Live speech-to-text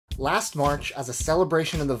Last March, as a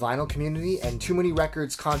celebration of the vinyl community and Too Many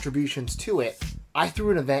Records' contributions to it, I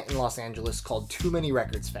threw an event in Los Angeles called Too Many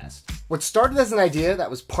Records Fest. What started as an idea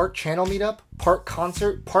that was part channel meetup, part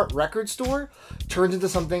concert, part record store, turned into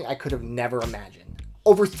something I could have never imagined.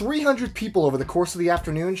 Over 300 people over the course of the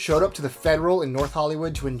afternoon showed up to the Federal in North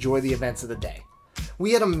Hollywood to enjoy the events of the day.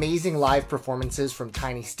 We had amazing live performances from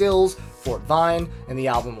Tiny Stills, Fort Vine, and the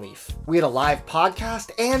album Leaf. We had a live podcast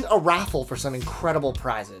and a raffle for some incredible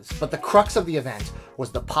prizes. But the crux of the event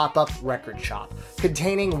was the pop-up record shop,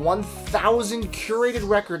 containing 1,000 curated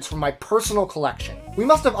records from my personal collection. We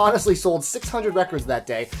must have honestly sold 600 records that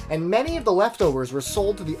day, and many of the leftovers were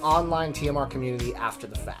sold to the online TMR community after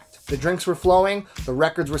the fact. The drinks were flowing, the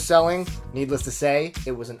records were selling. Needless to say,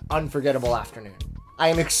 it was an unforgettable afternoon. I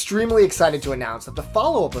am extremely excited to announce that the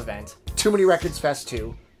follow-up event, Too Many Records Fest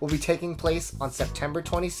 2, will be taking place on September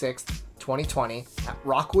 26th, 2020 at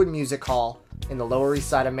Rockwood Music Hall in the Lower East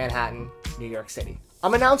Side of Manhattan, New York City.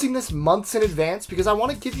 I'm announcing this months in advance because I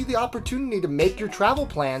want to give you the opportunity to make your travel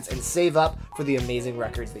plans and save up for the amazing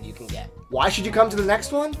records that you can get. Why should you come to the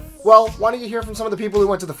next one? Well, why don't you hear from some of the people who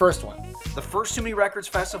went to the first one? The first Too Many Records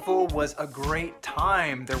Festival was a great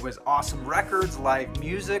time. There was awesome records, live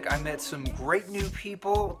music. I met some great new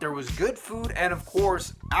people. There was good food and, of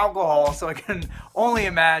course, alcohol. So I can only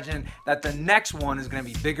imagine that the next one is going to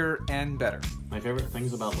be bigger and better. My favorite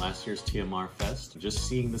things about last year's TMR Fest, just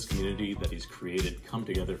seeing this community that he's created come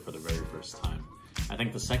together for the very first time. I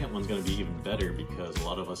think the second one's going to be even better because a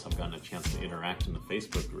lot of us have gotten a chance to interact in the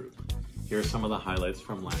Facebook group. Here are some of the highlights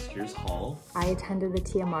from last year's haul. I attended the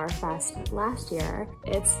TMR Fest last year.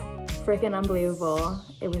 It's freaking unbelievable.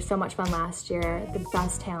 It was so much fun last year. The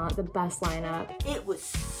best talent, the best lineup. It was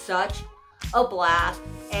such a blast,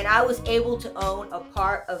 and I was able to own a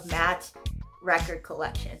part of Matt's record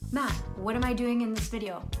collection. Matt, what am I doing in this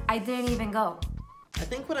video? I didn't even go. I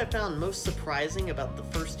think what I found most surprising about the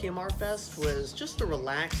first TMR Fest was just the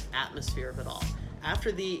relaxed atmosphere of it all.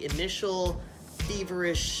 After the initial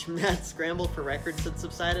feverish mad scramble for records had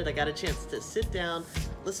subsided, I got a chance to sit down,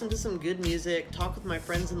 listen to some good music, talk with my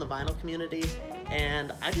friends in the vinyl community,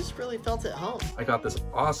 and I just really felt at home. I got this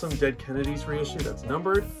awesome Dead Kennedys reissue that's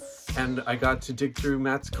numbered, and I got to dig through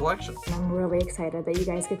Matt's collection. I'm really excited that you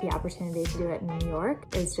guys get the opportunity to do it in New York.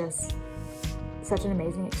 It's just such an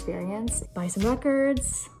amazing experience. Buy some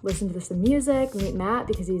records, listen to some music, meet Matt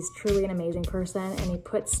because he's truly an amazing person and he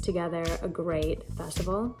puts together a great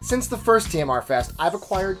festival. Since the first TMR Fest, I've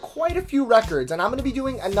acquired quite a few records and I'm going to be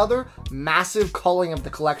doing another massive culling of the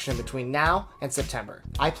collection between now and September.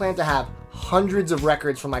 I plan to have hundreds of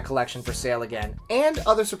records from my collection for sale again, and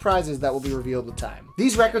other surprises that will be revealed with time.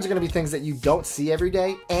 These records are going to be things that you don't see every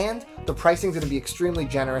day, and the pricing is going to be extremely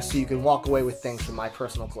generous so you can walk away with things from my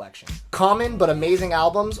personal collection. Common but amazing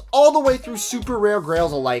albums, all the way through super rare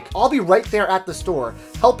grails alike. I'll be right there at the store,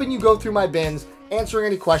 helping you go through my bins, answering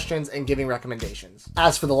any questions, and giving recommendations.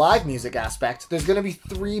 As for the live music aspect, there's going to be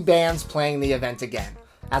 3 bands playing the event again.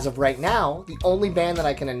 As of right now, the only band that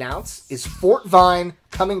I can announce is Fort Vine,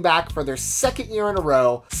 coming back for their 2nd year in a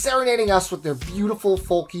row, serenading us with their beautiful,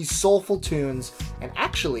 folky, soulful tunes, and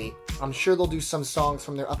actually, I'm sure they'll do some songs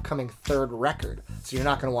from their upcoming 3rd record, so you're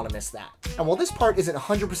not going to want to miss that. And while this part isn't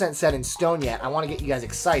 100% set in stone yet, I want to get you guys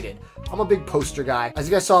excited. I'm a big poster guy. As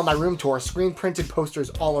you guys saw on my room tour, screen printed posters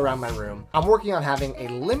all around my room. I'm working on having a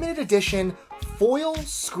limited edition foil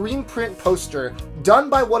screen print poster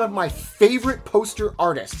done by one of my favorite poster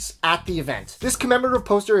artists at the event. This commemorative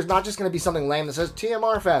poster is not just going to be something lame that says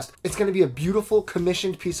TMR Fest. It's going to be a beautiful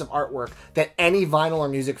commissioned piece of artwork that any vinyl or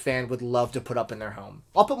music fan would love to put up in their home.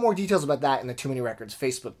 I'll put more details about that in the Too Many Records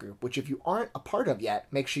Facebook group, which if you aren't a part of yet,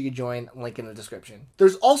 make sure you join, link in the description.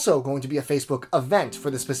 There's also going to be a Facebook event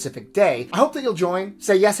for the specific day. I hope that you'll join.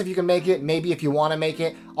 Say yes if you can make it, maybe if you want to make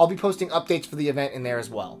it. I'll be posting updates for the event in there as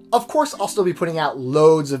well. Of course, I'll still be putting out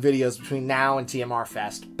loads of videos between now and TMR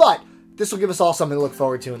Fest, but this will give us all something to look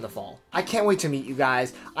forward to in the fall. I can't wait to meet you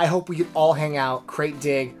guys. I hope we can all hang out, crate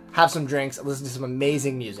dig, have some drinks, and listen to some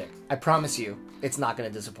amazing music. I promise you, it's not going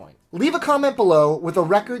to disappoint. Leave a comment below with a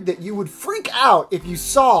record that you would freak out if you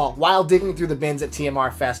saw while digging through the bins at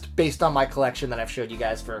TMR Fest based on my collection that I've showed you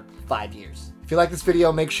guys for 5 years. If you like this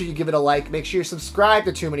video, make sure you give it a like. Make sure you subscribe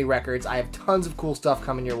to Too Many Records. I have tons of cool stuff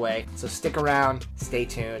coming your way, so stick around, stay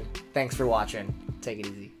tuned. Thanks for watching. Take it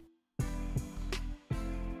easy.